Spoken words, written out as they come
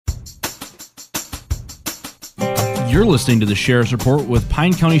You're listening to the Sheriff's Report with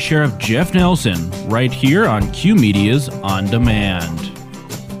Pine County Sheriff Jeff Nelson, right here on Q Media's On Demand.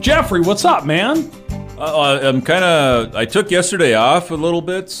 Jeffrey, what's up, man? I took yesterday off a little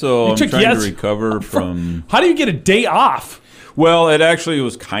bit, so I'm trying to recover from... How do you get a day off? Well, it actually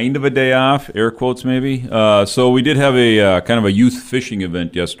was kind of a day off, air quotes maybe. So we did have a kind of a youth fishing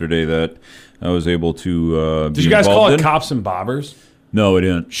event yesterday that I was able to Did you guys call it Cops and Bobbers? No, we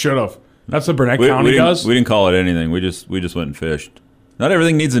didn't. Should have. That's what Burnett County does. We didn't call it anything. We just went and fished. Not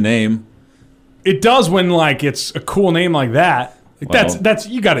everything needs a name. It does when it's a cool name like that. That's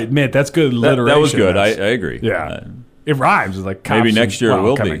you got to admit that's good alliteration. That was good. I agree. Yeah, it rhymes. It's like cops maybe next year it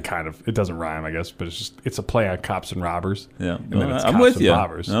will be. Kind of. It doesn't rhyme, I guess, but it's a play on cops and robbers. Yeah, and then it's I'm cops with and you.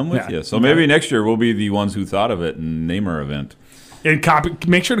 Bobbers. I'm with you. So maybe next year we'll be the ones who thought of it and name our event. And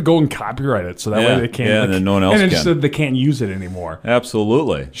make sure to go and copyright it so that way they can't. Yeah, and then no one else can. And they can't use it anymore.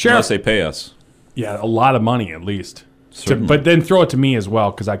 Absolutely. Sheriff, unless they pay us. Yeah, a lot of money at least. But then throw it to me as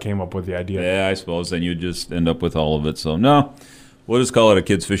well because I came up with the idea. Yeah, I suppose. Then you just end up with all of it. So no, we'll just call it a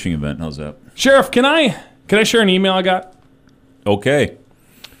kids fishing event. How's that? Sheriff, can I share an email I got? Okay.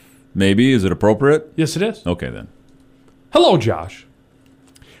 Maybe. Is it appropriate? Yes, it is. Okay, then. Hello, Josh.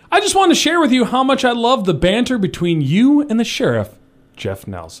 I just wanted to share with you how much I love the banter between you and the sheriff, Jeff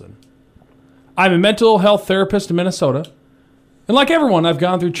Nelson. I'm a mental health therapist in Minnesota, and like everyone, I've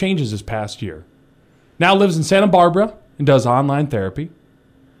gone through changes this past year. Now lives in Santa Barbara and does online therapy.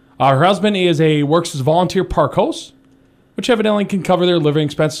 Her husband works as a volunteer park host, which evidently can cover their living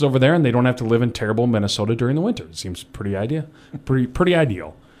expenses over there, and they don't have to live in terrible Minnesota during the winter. It seems pretty ideal. Pretty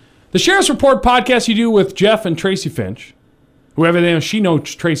ideal. The Sheriff's Report podcast you do with Jeff and Tracy Finch, who evidently she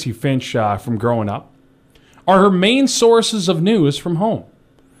knows Tracy Finch from growing up, are her main sources of news from home.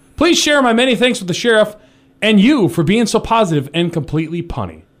 Please share my many thanks with the sheriff and you for being so positive and completely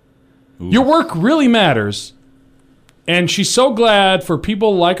punny. Ooh. Your work really matters, and she's so glad for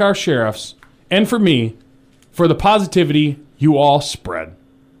people like our sheriffs and for me for the positivity you all spread.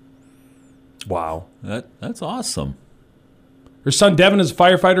 Wow. That's awesome. Her son Devin is a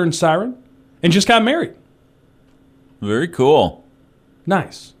firefighter in Siren and just got married. Very cool.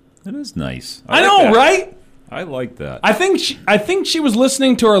 Nice. That is nice. I know, that. Right? I like that. I think she was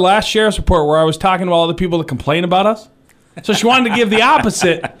listening to our last Sheriff's Report where I was talking about all the people that complain about us. So she wanted to give the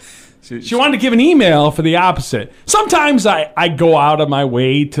opposite. She wanted to give an email for the opposite. Sometimes I go out of my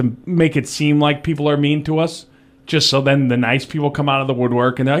way to make it seem like people are mean to us, just so then the nice people come out of the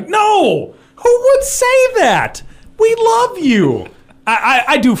woodwork and they're like, no, who would say that? We love you.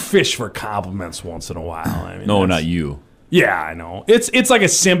 I do fish for compliments once in a while. I mean, no, not you. Yeah, I know. It's like a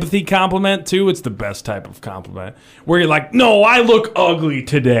sympathy compliment, too. It's the best type of compliment. Where you're like, no, I look ugly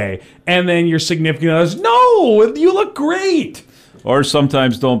today. And then your significant other's, no, you look great. Or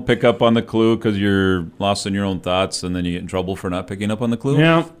sometimes don't pick up on the clue because you're lost in your own thoughts and then you get in trouble for not picking up on the clue.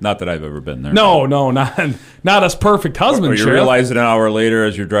 Yeah. Not that I've ever been there. No, not us perfect husbands, Or you realize it an hour later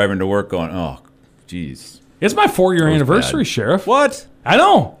as you're driving to work going, oh, geez. It's my 4-year anniversary, bad. Sheriff. What? I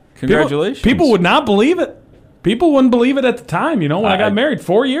know. Congratulations. People would not believe it. People wouldn't believe it at the time, when I got married.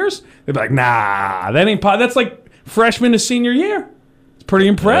 4 years? They'd be like, nah, that ain't that's like freshman to senior year. It's pretty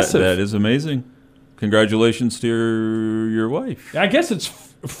impressive. That is amazing. Congratulations to your wife. I guess it's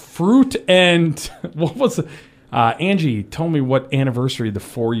fruit and what was it? Angie told me what anniversary, the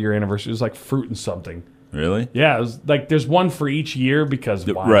 4-year anniversary. It was like fruit and something. Really? Yeah, it was like there's one for each year because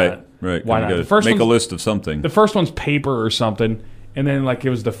why not? Right. Why not? The first make a list of something. The first one's paper or something, and then it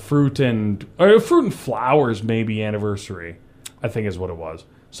was the fruit and flowers maybe anniversary, I think is what it was.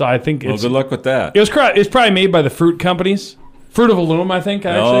 So I think good luck with that. It's probably made by the fruit companies. Fruit of Aluminum, I think,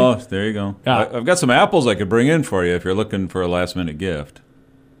 actually. Oh, there you go. I've got some apples I could bring in for you if you're looking for a last-minute gift.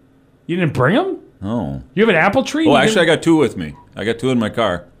 You didn't bring them? No. You have an apple tree? Oh, actually, I got 2 with me. I got 2 in my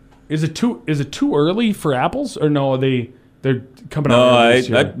car. Is it too early for apples? Or no, they're coming out this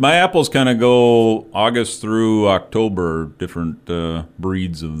year? My apples kind of go August through October, different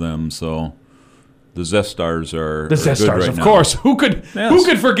breeds of them, so... The Zestars are the Zestars, good right of now. course. Who could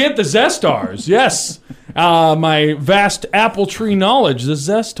forget the Zestars? Yes, my vast apple tree knowledge, the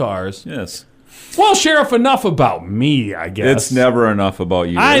Zestars. Yes. Well, Sheriff, enough about me, I guess. It's never enough about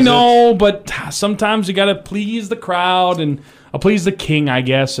you. I know, but sometimes you got to please the crowd and please the king, I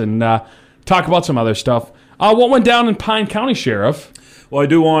guess, and talk about some other stuff. What went down in Pine County, Sheriff? Well, I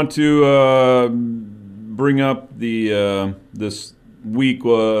do want to bring up the this week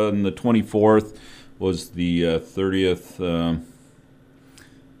on the 24th. Was the 30th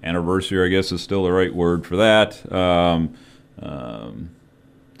anniversary, I guess is still the right word for that.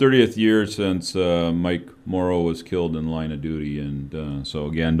 30th year since Mike Morrow was killed in line of duty. And so,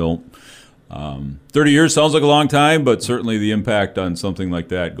 again, don't 30 years sounds like a long time, but certainly the impact on something like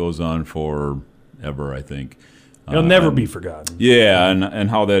that goes on forever, I think. It'll never be forgotten. Yeah, and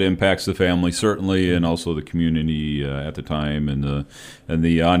how that impacts the family certainly, and also the community at the time, and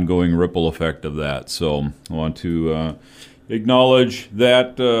the ongoing ripple effect of that. So I want to acknowledge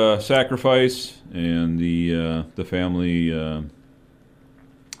that sacrifice and the family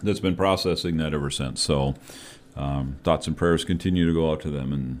that's been processing that ever since. So thoughts and prayers continue to go out to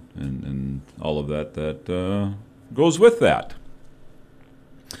them, and all of that goes with that.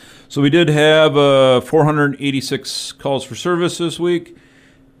 So we did have 486 calls for service this week,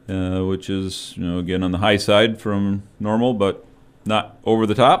 which is, again, on the high side from normal, but not over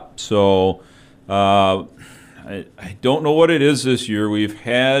the top. So I don't know what it is this year. We've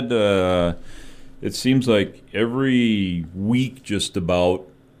had, it seems like every week just about,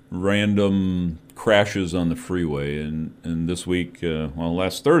 random crashes on the freeway. And this week,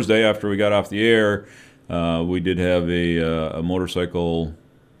 last Thursday after we got off the air, we did have a motorcycle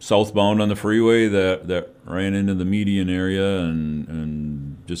southbound on the freeway that ran into the median area,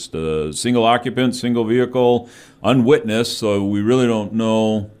 and just a single occupant, single vehicle, unwitnessed. So we really don't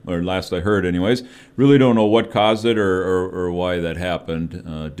know, or last I heard anyways, really don't know what caused it or why that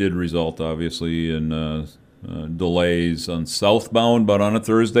happened. Did result obviously in delays on southbound, but on a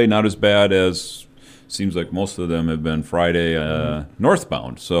Thursday, not as bad as seems like most of them have been Friday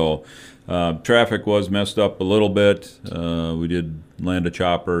northbound. So traffic was messed up a little bit. We did land a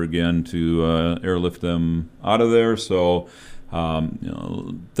chopper again to airlift them out of there. So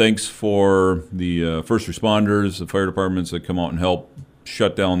thanks for the first responders, the fire departments that come out and help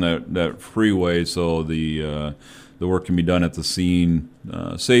shut down that freeway, so the work can be done at the scene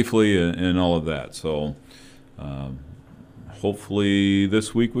safely and all of that. So hopefully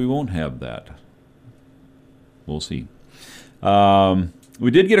this week we won't have that. We'll see.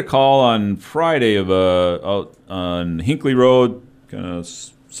 We did get a call on Friday of out on Hinckley Road, kind of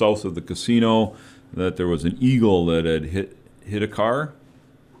south of the casino, that there was an eagle that had hit a car,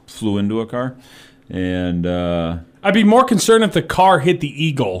 flew into a car, and I'd be more concerned if the car hit the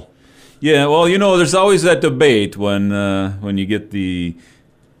eagle. Yeah, well, there's always that debate when you get the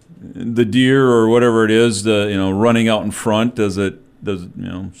deer or whatever it is, running out in front.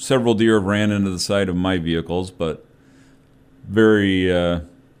 Several deer have ran into the side of my vehicles, but very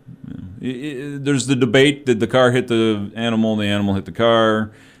there's the debate: did the car hit the animal hit the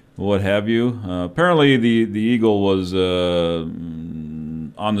car, what have you. Apparently the eagle was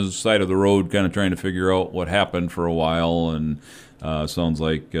on the side of the road, kind of trying to figure out what happened for a while, and sounds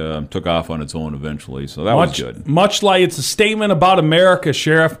like took off on its own eventually. So that was good. Much like it's a statement about America,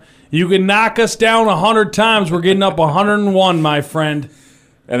 Sheriff. You can knock us down 100 times, we're getting up 101, my friend.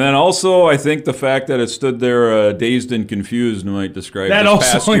 And then also, I think the fact that it stood there dazed and confused might describe that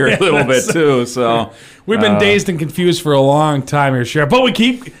this past year a little bit too. So we've been dazed and confused for a long time here, Sheriff. But we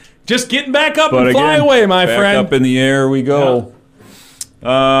keep just getting back up and fly away, my friend. Back up in the air we go.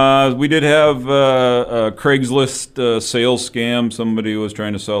 Yeah. We did have a Craigslist sales scam. Somebody was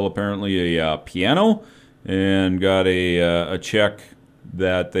trying to sell apparently a piano, and got a check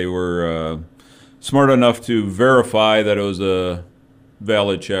that they were smart enough to verify that it was a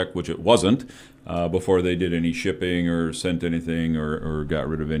valid check, which it wasn't, before they did any shipping or sent anything or got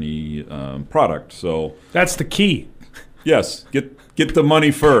rid of any product. So that's the key. Yes, get the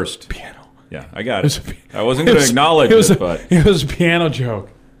money first. Piano. Yeah, I got it. I wasn't going to acknowledge it, but it was a piano joke.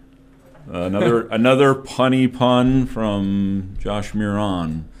 Another punny pun from Josh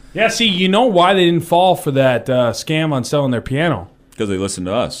Miron. Yeah, see, you know why they didn't fall for that scam on selling their piano? Because they listen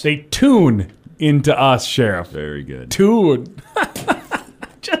to us. They tune into us, Sheriff. Very good. Tune.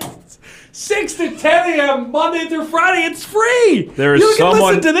 Just 6 to 10 a.m. Monday through Friday. It's free. You can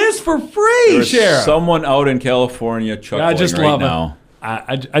listen to this for free, Sheriff. There's someone out in California chuckling I just right love now.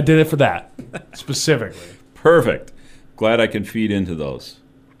 It. I did it for that, specifically. Perfect. Glad I can feed into those.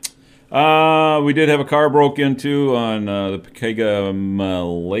 We did have a car broke into on the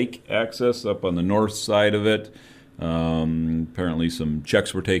Pecega Lake access up on the north side of it. Apparently some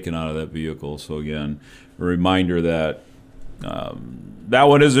checks were taken out of that vehicle. So again, a reminder that that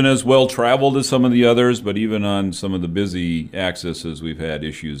one isn't as well traveled as some of the others, but even on some of the busy accesses, we've had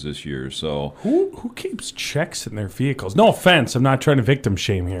issues this year. So who keeps checks in their vehicles? No offense, I'm not trying to victim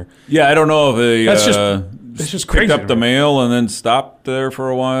shame here. Yeah, I don't know if they that's just crazy. Picked up the mail and then stopped there for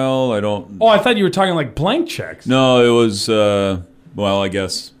a while. I don't. Oh, I thought you were talking like blank checks. No, it was. Well, I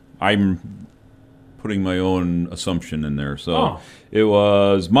guess I'm putting my own assumption in there. So it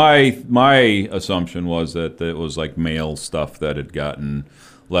was my assumption was that it was like mail stuff that had gotten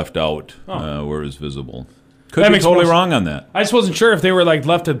left out where it was visible. Could That be makes totally more wrong on that. I just wasn't sure if they were like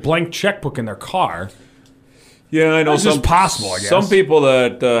left a blank checkbook in their car. Yeah, I know. It's just possible, I guess. Some people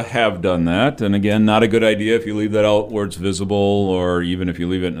that have done that, and again, not a good idea if you leave that out where it's visible, or even if you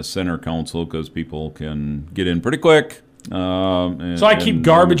leave it in a center console, because people can get in pretty quick. So I keep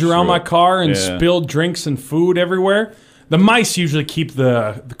garbage around my car and spilled drinks and food everywhere. The mice usually keep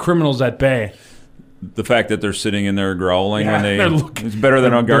the criminals at bay. The fact that they're sitting in there growling when they're looking, it's better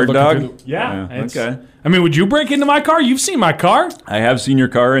than a guard dog. Okay. Okay. I mean, would you break into my car? You've seen my car. I have seen your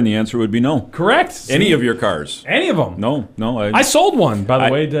car, and the answer would be no. Correct. Any of your cars? Any of them? No. I sold one, by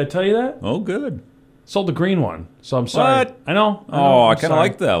the way. Did I tell you that? Oh, good. Sold the green one. So I'm sorry. What? I know. I kind of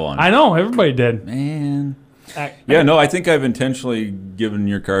like that one. I know. Everybody did. Man. I think I've intentionally given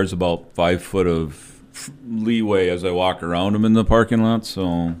your cars about 5 foot of leeway as I walk around them in the parking lot.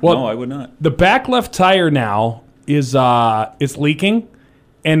 So no, I would not. The back left tire now is it's leaking,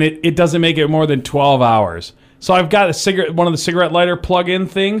 and it doesn't make it more than 12 hours. So I've got one of the cigarette lighter plug-in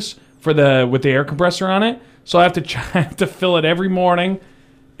things with the air compressor on it. So I have to fill it every morning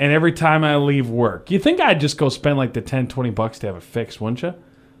and every time I leave work. You think I'd just go spend like the $10-20 to have it fixed, wouldn't you?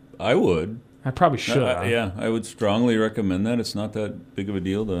 I would. I probably should. I would strongly recommend that. It's not that big of a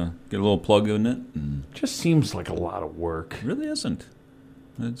deal to get a little plug in it. It just seems like a lot of work. It really isn't.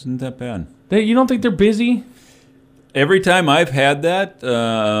 It isn't that bad. You don't think they're busy? Every time I've had that,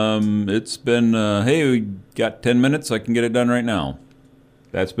 it's been, hey, we got 10 minutes. I can get it done right now.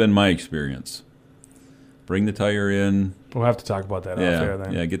 That's been my experience. Bring the tire in. We'll have to talk about that off air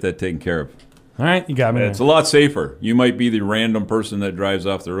then. Yeah, get that taken care of. All right, you got me. It's a lot safer. You might be the random person that drives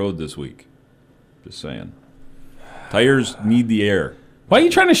off the road this week. Just saying. Tires need the air. Why are you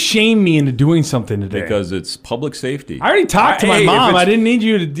trying to shame me into doing something today? Because it's public safety. I already talked to my mom. I didn't need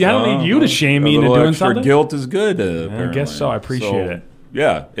you to. I don't need you to shame me into doing something. Guilt is good. I guess so. I appreciate it.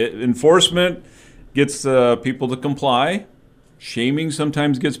 Yeah, enforcement gets people to comply. Shaming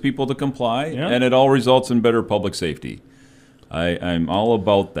sometimes gets people to comply, and it all results in better public safety. I'm all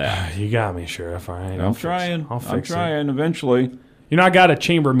about that. You got me, Sheriff. All right, I'm trying. I'm trying eventually. You know, I got a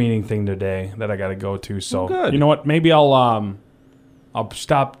chamber meeting thing today that I got to go to. So, good. You know what? Maybe I'll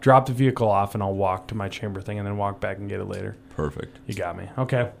drop the vehicle off, and I'll walk to my chamber thing, and then walk back and get it later. Perfect. You got me.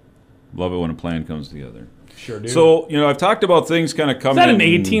 Okay. Love it when a plan comes together. Sure do. So, I've talked about things kind of coming. Is that an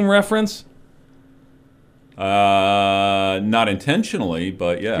A-Team reference? Not intentionally,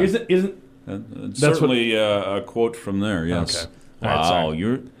 but yeah. Isn't certainly a quote from there? Yes. Okay. Wow,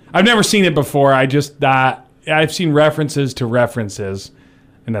 I've never seen it before. I just I've seen references to references,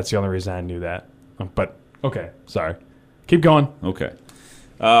 and that's the only reason I knew that. But okay, sorry. Keep going. Okay.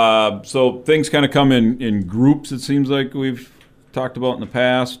 So things kind of come in groups. It seems like we've talked about in the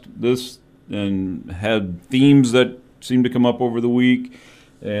past. This and had themes that seem to come up over the week,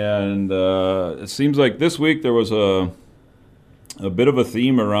 and it seems like this week there was a bit of a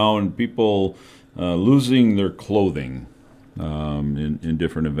theme around people losing their clothing in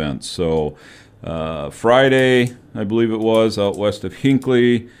different events. So Friday, I believe it was, out west of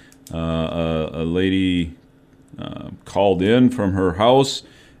Hinckley, a lady called in from her house,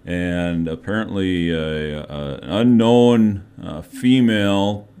 and apparently an unknown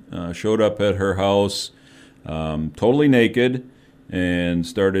female showed up at her house totally naked and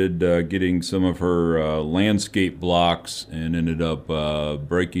started getting some of her landscape blocks and ended up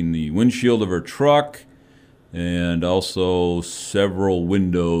breaking the windshield of her truck and also several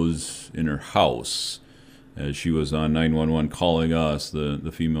windows in her house. As she was on 911 calling us,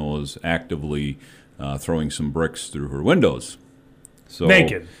 the female was actively throwing some bricks through her windows. So,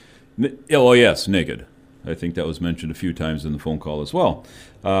 naked. Yes, naked. I think that was mentioned a few times in the phone call as well.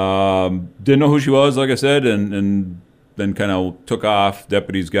 Didn't know who she was, like I said, and then kind of took off.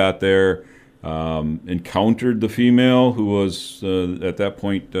 Deputies got there, encountered the female who was at that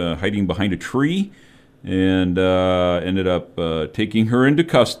point hiding behind a tree, and ended up taking her into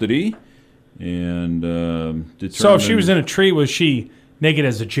custody. And so if she was in a tree, was she naked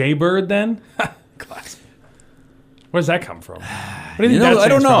as a jaybird then? Classic. Where does that come from? What do you think I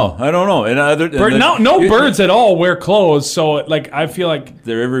don't know. I don't know. And no birds at all wear clothes, so I feel like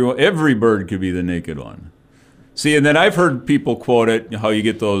every bird could be the naked one. See, and then I've heard people quote it, how you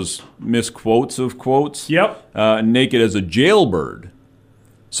get those misquotes of quotes. Yep. Naked as a jailbird.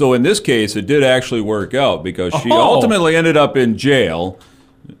 So in this case, it did actually work out because she ultimately ended up in jail,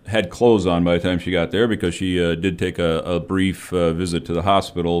 had clothes on by the time she got there because she did take a brief visit to the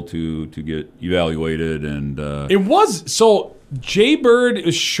hospital to get evaluated. And it was, so jaybird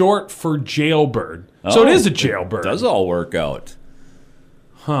is short for jailbird. So it is a jailbird. It does all work out.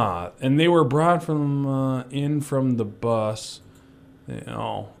 Huh. And they were brought from the bus.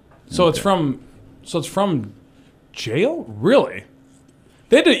 So it's from jail? Really?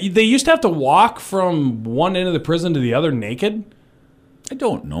 They used to have to walk from one end of the prison to the other naked? I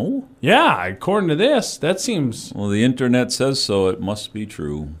don't know. Yeah, according to this, that seems... Well, the internet says so. It must be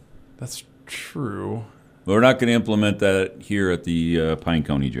true. That's true. We're not going to implement that here at the Pine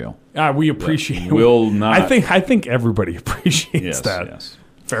County Jail. We appreciate it. Will not. I think everybody appreciates that. Yes.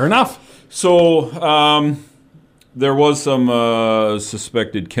 Fair enough. So there was some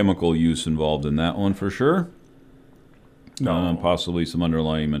suspected chemical use involved in that one for sure. No. Possibly some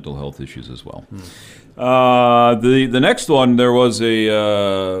underlying mental health issues as well. The next one, there was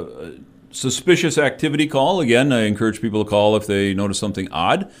a suspicious activity call. Again, I encourage people to call if they notice something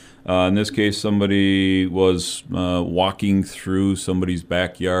odd. In this case, somebody was walking through somebody's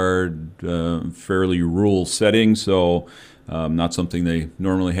backyard, fairly rural setting, so not something they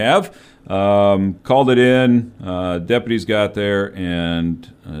normally have. Called it in, deputies got there,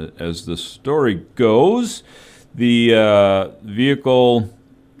 and as the story goes, the vehicle,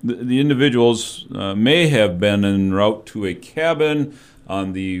 the individuals may have been en route to a cabin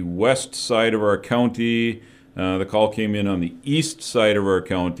on the west side of our county. The call came in on the east side of our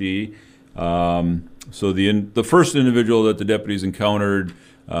county. So the first individual that the deputies encountered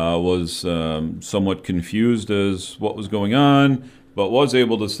was somewhat confused as what was going on, but was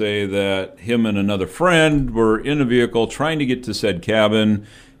able to say that him and another friend were in a vehicle trying to get to said cabin,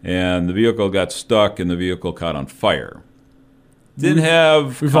 and the vehicle got stuck and the vehicle caught on fire.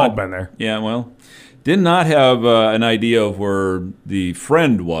 We've all been there. Yeah, well, did not have an idea of where the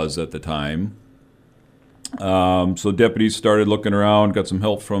friend was at the time. So deputies started looking around, got some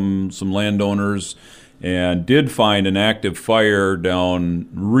help from some landowners, and did find an active fire down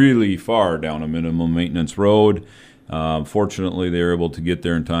really far down a minimum maintenance road. Fortunately, they were able to get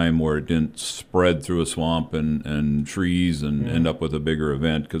there in time where it didn't spread through a swamp and trees and end up with a bigger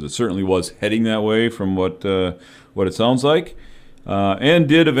event, because it certainly was heading that way from what it sounds like. And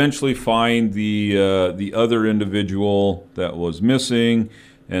did eventually find the other individual that was missing,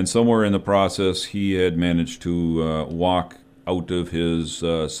 and somewhere in the process he had managed to walk out of his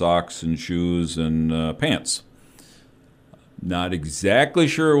socks and shoes and pants. Not exactly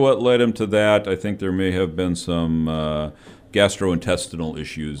sure what led him to that. I think there may have been some gastrointestinal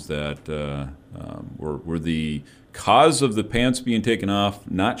issues that were the cause of the pants being taken off.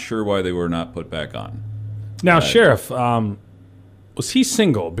 Not sure why they were not put back on. Now, Sheriff, was he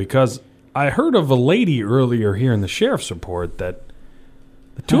single? Because I heard of a lady earlier here in the sheriff's report that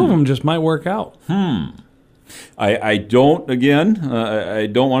the two of them just might work out. I don't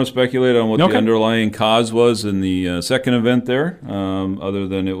want to speculate on what the underlying cause was in the second event there, other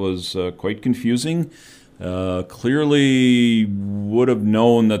than it was quite confusing. Clearly would have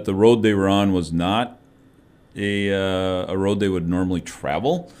known that the road they were on was not a road they would normally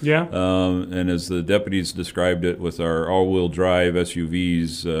travel. Yeah. And as the deputies described it with our all-wheel drive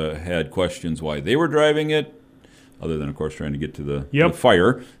SUVs, had questions why they were driving it, other than, of course, trying to get to the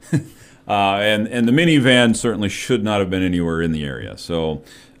fire. And the minivan certainly should not have been anywhere in the area. So,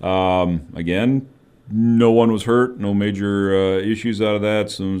 again, no one was hurt, no major issues out of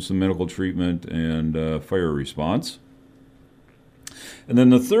that, some medical treatment and fire response. And then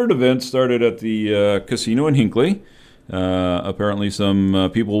the third event started at the casino in Hinckley. Apparently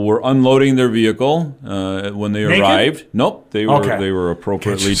some people were unloading their vehicle when they arrived. Nope, they were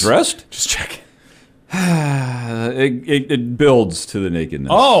appropriately dressed. Just checking. It builds to the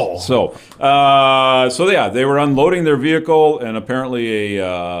nakedness. Oh, so yeah, they were unloading their vehicle, and apparently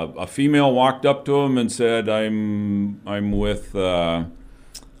a female walked up to them and said, "I'm with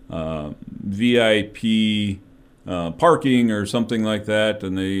VIP parking or something like that,"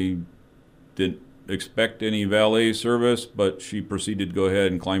 and they didn't expect any valet service, but she proceeded to go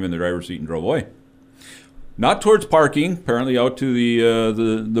ahead and climb in the driver's seat and drove away. Not towards parking, apparently out to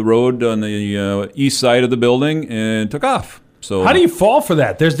the road on the east side of the building, and took off. So how do you fall for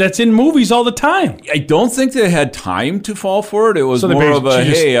that? That's in movies all the time. I don't think they had time to fall for it. It was more of a,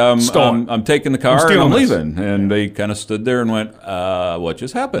 hey, I'm taking the car and I'm leaving. And they kind of stood there and went, what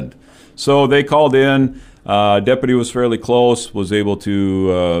just happened? So they called in. Deputy was fairly close, was able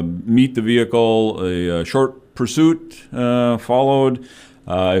to meet the vehicle. A short pursuit followed.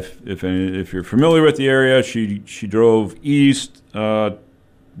 If you're familiar with the area, she drove east,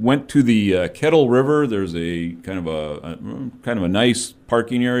 went to the Kettle River. There's a kind of a nice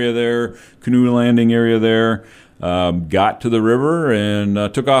parking area there, canoe landing area there. Got to the river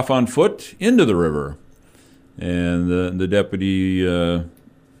and took off on foot into the river. And the deputy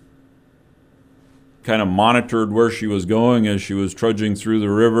kind of monitored where she was going as she was trudging through the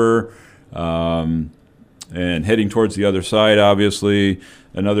river. And heading towards the other side, obviously.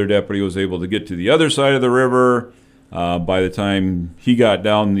 Another deputy was able to get to the other side of the river by the time he got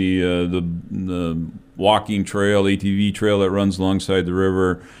down the walking trail, ATV trail that runs alongside the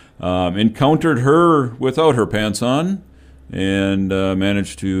river, encountered her without her pants on, and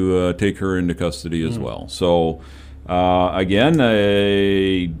managed to take her into custody as well. So again,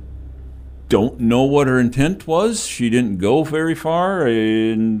 I don't know what her intent was. She didn't go very far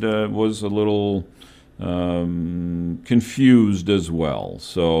and was a little confused as well.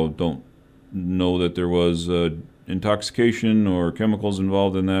 So don't know that there was intoxication or chemicals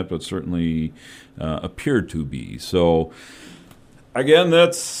involved in that, but certainly appeared to be. So again,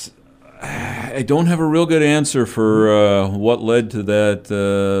 I don't have a real good answer for what led to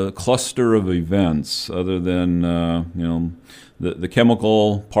that cluster of events, other than the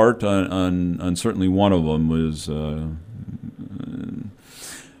chemical part on certainly one of them was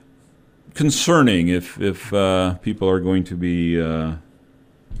concerning. If people are going to be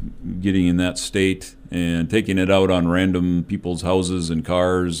getting in that state and taking it out on random people's houses and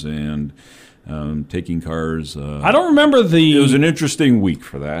cars and taking cars. I don't remember It was an interesting week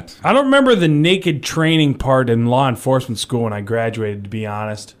for that. I don't remember the naked training part in law enforcement school when I graduated, to be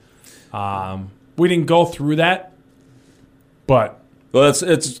honest. We didn't go through that, but... Well,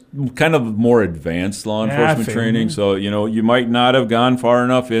 it's kind of more advanced law enforcement training, so you might not have gone far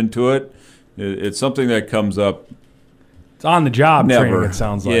enough into it. It's something that comes up. It's on the job training, it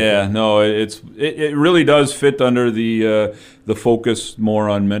sounds like. Yeah, no, it really does fit under the focus more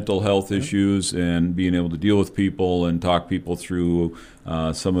on mental health issues and being able to deal with people and talk people through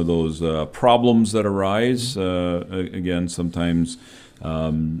some of those problems that arise. Again, sometimes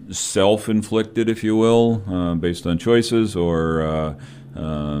self-inflicted, if you will, based on choices, or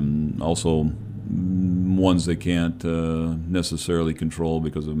also ones they can't necessarily control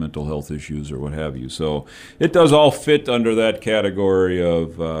because of mental health issues or what have you. So it does all fit under that category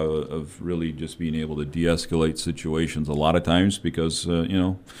of really just being able to de-escalate situations a lot of times, because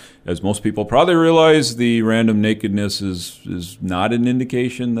as most people probably realize, the random nakedness is not an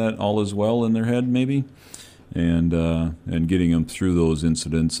indication that all is well in their head, maybe. And getting them through those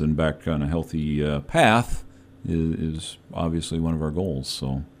incidents and back on a healthy path is obviously one of our goals.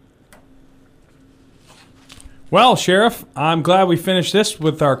 So, well, Sheriff, I'm glad we finished this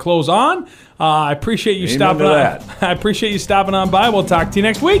with our clothes on. I appreciate you stopping on. I appreciate you stopping on by. We'll talk to you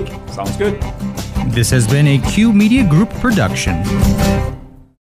next week. Sounds good. This has been a Q Media Group production.